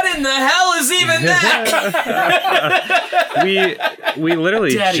the hell is even that? we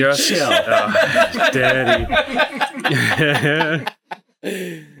literally Daddy, just chill. Daddy.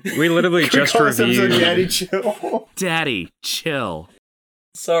 We literally just reviewed. Daddy chill. Daddy, chill.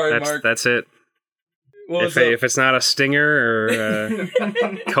 Sorry, That's it. If it's not a stinger or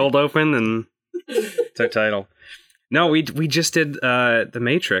cold open, then it's our title. No, we just did The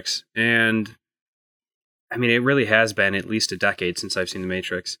Matrix, and I mean, it really has been at least a decade since I've seen The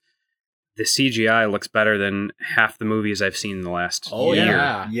Matrix. The CGI looks better than half the movies I've seen in the last year.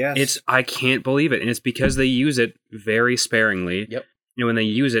 Yeah. Yes. I can't believe it, and it's because they use it very sparingly. Yep. You know, when they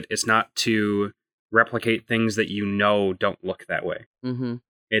use it, it's not to replicate things that you know don't look that way. Mm-hmm.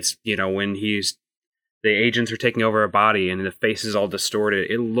 It's, you know, when the agents are taking over a body and the face is all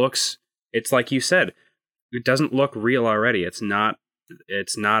distorted, it's like you said, it doesn't look real already. It's not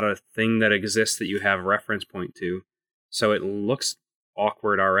a thing that exists that you have a reference point to. So it looks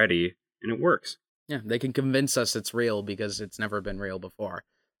awkward already, and it works. Yeah, they can convince us it's real because it's never been real before.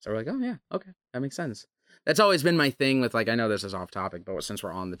 So we're like, oh yeah, okay, that makes sense. That's always been my thing with, like, I know this is off topic, but since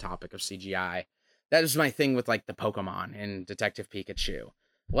we're on the topic of CGI, that is my thing with, like, the Pokemon and Detective Pikachu.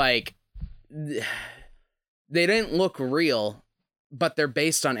 Like, they didn't look real, but they're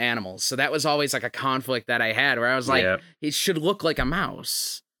based on animals. So that was always like a conflict that I had where I was like, he should look like a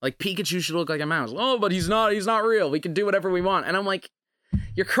mouse. Like Pikachu should look like a mouse. Oh, but he's not real. We can do whatever we want. And I'm like,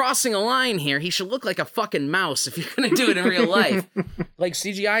 you're crossing a line here. He should look like a fucking mouse if you're going to do it in real life. Like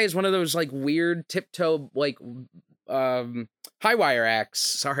CGI is one of those like weird tiptoe, like high wire acts.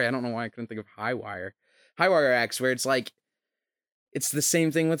 Sorry, I don't know why I couldn't think of high wire acts where it's like, it's the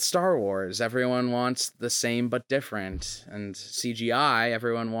same thing with Star Wars. Everyone wants the same but different. And CGI,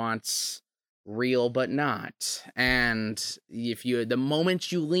 everyone wants real but not. And the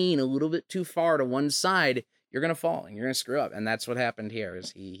moment you lean a little bit too far to one side, you're going to fall and you're going to screw up. And that's what happened here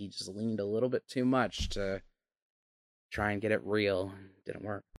is he just leaned a little bit too much to try and get it real. It didn't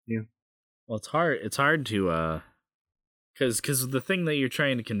work. Yeah. Well, it's hard to because the thing that you're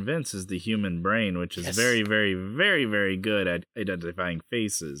trying to convince is the human brain, which is very, very, very, very good at identifying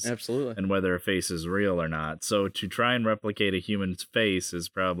faces. Absolutely. And whether a face is real or not. So to try and replicate a human's face is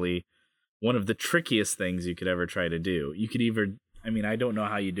probably one of the trickiest things you could ever try to do. You could I don't know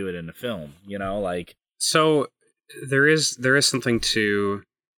how you do it in a film, you know, like. So there is something to,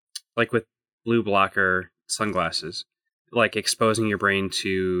 like with blue blocker sunglasses, like exposing your brain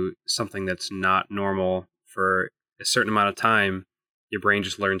to something that's not normal for a certain amount of time, your brain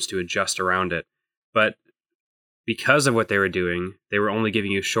just learns to adjust around it. But because of what they were doing, they were only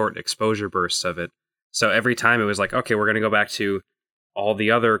giving you short exposure bursts of it. So every time it was like, okay, we're going to go back to all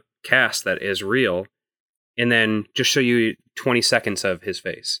the other cast that is real, and then just show you 20 seconds of his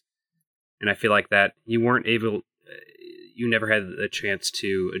face. And I feel like that you never had the chance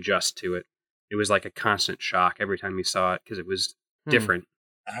to adjust to it. It was like a constant shock every time you saw it because it was different.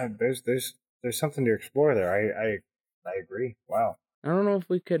 There's something to explore there. I agree. Wow. I don't know if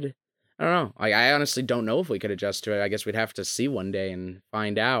we could. I don't know. I honestly don't know if we could adjust to it. I guess we'd have to see one day and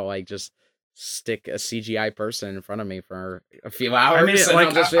find out. Like, just stick a CGI person in front of me for a few hours. I mean,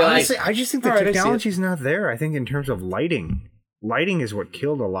 honestly, I just think the technology's not there. I think in terms of lighting is what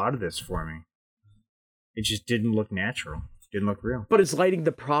killed a lot of this for me. It just didn't look natural. Didn't look real. But is lighting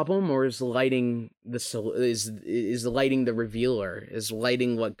the problem, or is lighting is lighting the revealer? Is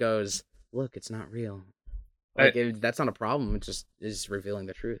lighting what goes? Look, it's not real. Like, that's not a problem. It just is revealing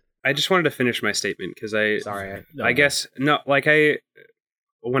the truth. I just wanted to finish my statement because I guess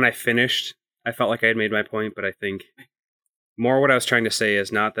when I finished, I felt like I had made my point, but I think more what I was trying to say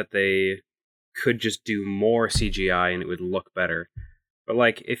is not that they could just do more CGI and it would look better, but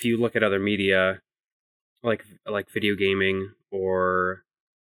like if you look at other media, like video gaming or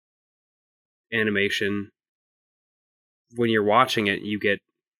animation, when you're watching it, you get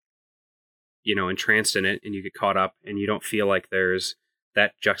entranced in it and you get caught up and you don't feel like there's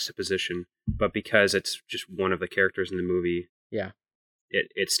that juxtaposition, but because it's just one of the characters in the movie,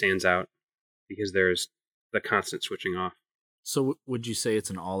 it stands out because there's the constant switching off. So would you say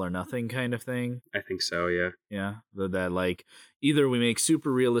it's an all or nothing kind of thing? I think so, yeah. Yeah, that like either we make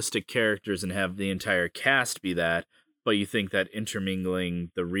super realistic characters and have the entire cast be that, but you think that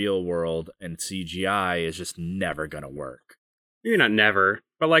intermingling the real world and CGI is just never gonna work. Maybe not never,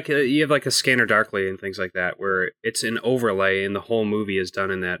 but like you have like a Scanner Darkly and things like that, where it's an overlay and the whole movie is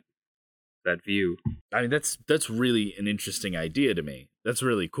done in that view. I mean, that's really an interesting idea to me. That's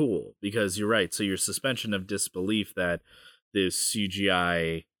really cool because you're right. So your suspension of disbelief that this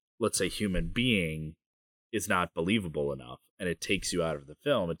CGI, let's say human being, is not believable enough, and it takes you out of the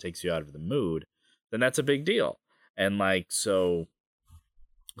film, it takes you out of the mood, then that's a big deal. And like so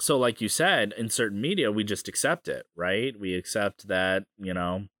like you said, in certain media, we just accept it, right? We accept that,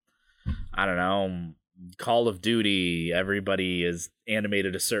 I don't know, Call of Duty, everybody is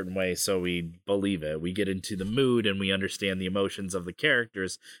animated a certain way, so we believe it. We get into the mood and we understand the emotions of the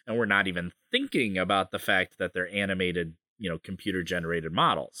characters, and we're not even thinking about the fact that they're animated, computer generated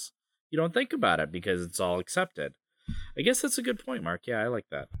models. You don't think about it because it's all accepted. I guess that's a good point, Mark. Yeah, I like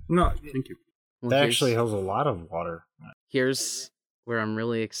that. No, Thank you. that actually holds a lot of water. Here's where I'm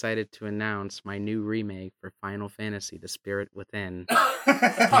really excited to announce my new remake for Final Fantasy: The Spirit Within.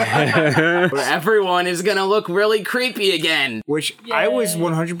 Where everyone is gonna look really creepy again. Which I was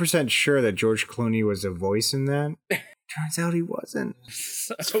 100% sure that George Clooney was a voice in that. Turns out he wasn't.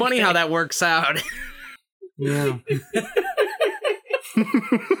 It's funny how that works out. Yeah.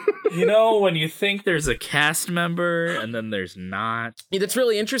 When you think there's a cast member and then there's not. Yeah, that's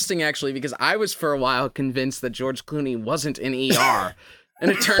really interesting, actually, because I was for a while convinced that George Clooney wasn't in ER,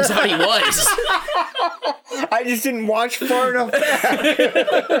 and it turns out he was. I just didn't watch far enough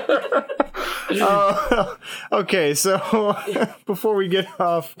back. Okay, so before we get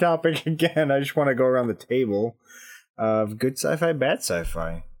off topic again, I just want to go around the table of good sci-fi, bad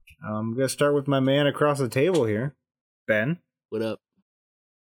sci-fi. I'm going to start with my man across the table here. Ben? What up?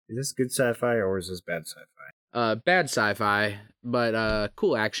 Is this good sci-fi or is this bad sci-fi? Bad sci-fi, but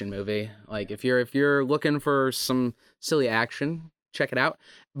cool action movie. Like if you're looking for some silly action, check it out.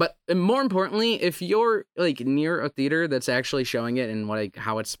 But more importantly, if you're like near a theater that's actually showing it and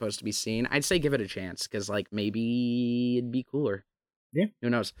how it's supposed to be seen, I'd say give it a chance because like maybe it'd be cooler. Yeah. Who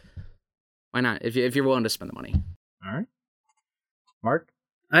knows? Why not? If you're willing to spend the money. All right. Mark?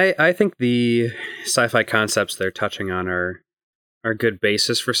 I think the sci-fi concepts they're touching on are a good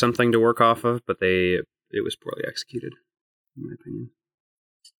basis for something to work off of, but it was poorly executed, in my opinion.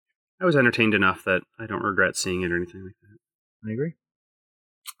 I was entertained enough that I don't regret seeing it or anything like that. I agree.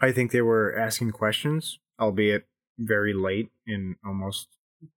 I think they were asking questions, albeit very late and almost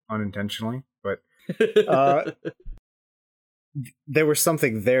unintentionally, but there was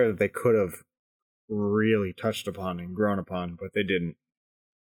something there that they could have really touched upon and grown upon, but they didn't.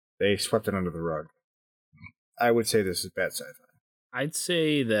 They swept it under the rug. I would say this is bad sci-fi. I'd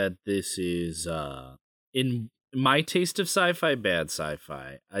say that this is, in my taste of sci-fi, bad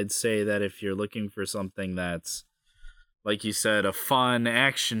sci-fi. I'd say that if you're looking for something that's, like you said, a fun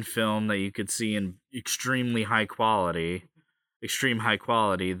action film that you could see in extreme high quality,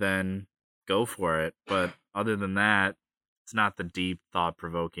 then go for it. But other than that, it's not the deep,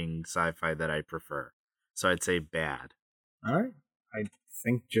 thought-provoking sci-fi that I prefer. So I'd say bad. All right. I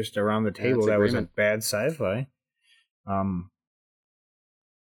think just around the table that's that was a agreement. bad sci-fi.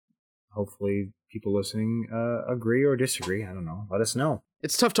 Hopefully people listening agree or disagree. I don't know. Let us know.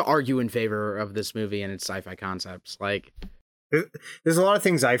 It's tough to argue in favor of this movie and its sci-fi concepts. Like, There's a lot of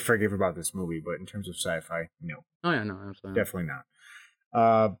things I forgive about this movie, but in terms of sci-fi, no. oh yeah, no, absolutely. Definitely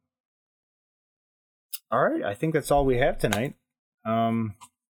not. All right. I think that's all we have tonight.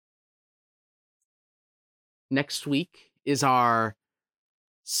 Next week is our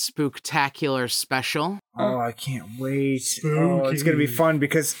spooktacular special. Oh, I can't wait. Oh, it's going to be fun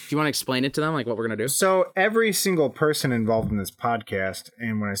because Do you want to explain it to them, like what we're gonna do? so every single person involved in this podcast,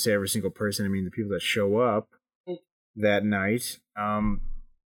 and when I say every single person, I mean the people that show up that night,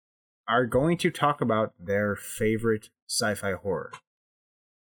 are going to talk about their favorite sci-fi horror.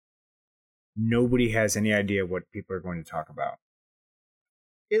 Nobody has any idea what people are going to talk about.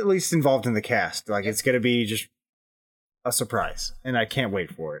 At least involved in the cast. Like, it's going to be just a surprise, and I can't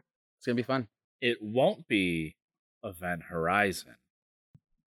wait for it. It's gonna be fun. It won't be Event Horizon.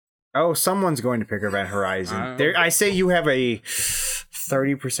 Oh, someone's going to pick Event Horizon. There, I say you have a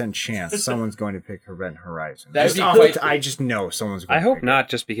 30% chance someone's going to pick Event Horizon. That'd Just be off quite- I just know someone's going I to hope pick not,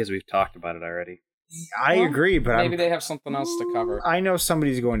 just because we've talked about it already. it. I agree, but Maybe they have something else to cover. I know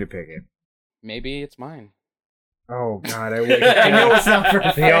somebody's going to pick it. Maybe it's mine. Oh God, I wish. I know it's not for a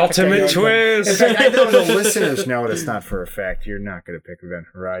fact. The ultimate I know, twist. In fact, I know the listeners know it's not for a fact. You're not going to pick Event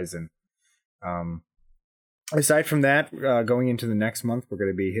Horizon. Aside from that, going into the next month, we're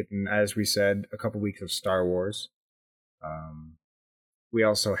going to be hitting, as we said, a couple weeks of Star Wars. We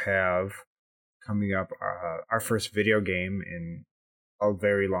also have coming up our first video game in a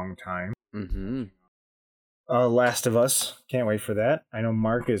very long time. Mm-hmm. Last of Us. Can't wait for that. I know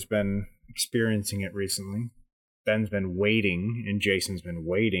Mark has been experiencing it recently. Ben's been waiting, and Jason's been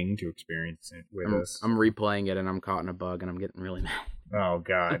waiting to experience it with us. I'm replaying it, and I'm caught in a bug, and I'm getting really mad. Oh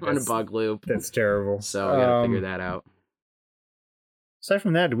God, I'm on a bug loop, that's terrible. so I gotta figure that out. Aside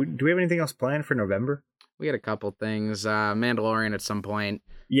from that, do we have anything else planned for November? We got a couple things. Mandalorian at some point.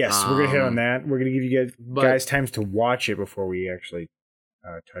 Yes, we're gonna hit on that. We're gonna give you guys times to watch it before we actually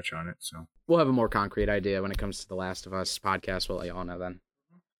touch on it. So we'll have a more concrete idea when it comes to the Last of Us podcast. We'll let y'all know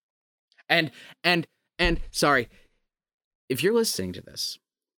then. And sorry, if you're listening to this,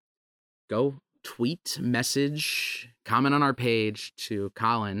 go tweet, message, comment on our page to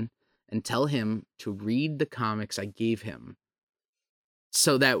Colin and tell him to read the comics I gave him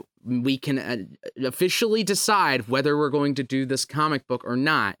so that we can officially decide whether we're going to do this comic book or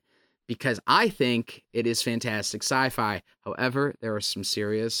not, because I think it is fantastic sci-fi. However, there are some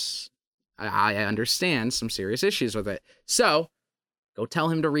serious, I understand some serious issues with it. So go tell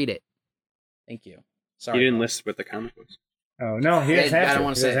him to read it. Thank you. Sorry. You didn't list what the comic was. Oh no, he doesn't have to. I don't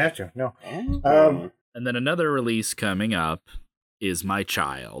want to say He doesn't have to. No. Oh. And then another release coming up is My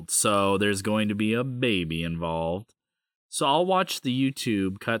Child. So there's going to be a baby involved. So I'll watch the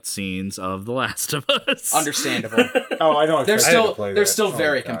YouTube cutscenes of The Last of Us. Understandable. Oh, I don't. They're expect you to still play they're that. still Oh,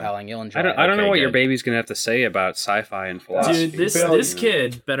 very God. compelling. You'll enjoy. I don't know Okay, what your good. baby's gonna have to say about sci-fi and philosophy. Dude, this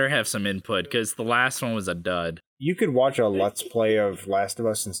kid better have some input because the last one was a dud. You could watch a Let's Play of Last of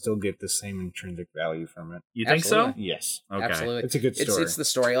Us and still get the same intrinsic value from it. You think so? Absolutely. Yes, Okay. Absolutely. it's a good story. It's the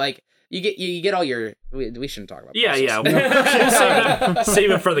story. Like you get all your. We shouldn't talk about. Yeah, this. yeah.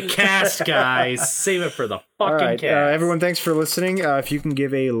 Save it for the cast, guys. Save it for the All fucking right, cast. everyone, thanks for listening. If you can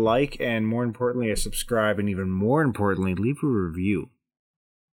give a like and more importantly a subscribe, and even more importantly, leave a review.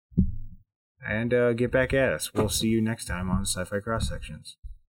 And get back at us. We'll see you next time on Sci-Fi Cross Sections.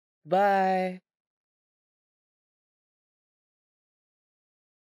 Bye.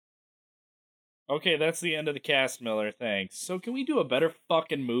 Okay, that's the end of the cast, Miller. Thanks. So can we do a better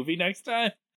fucking movie next time?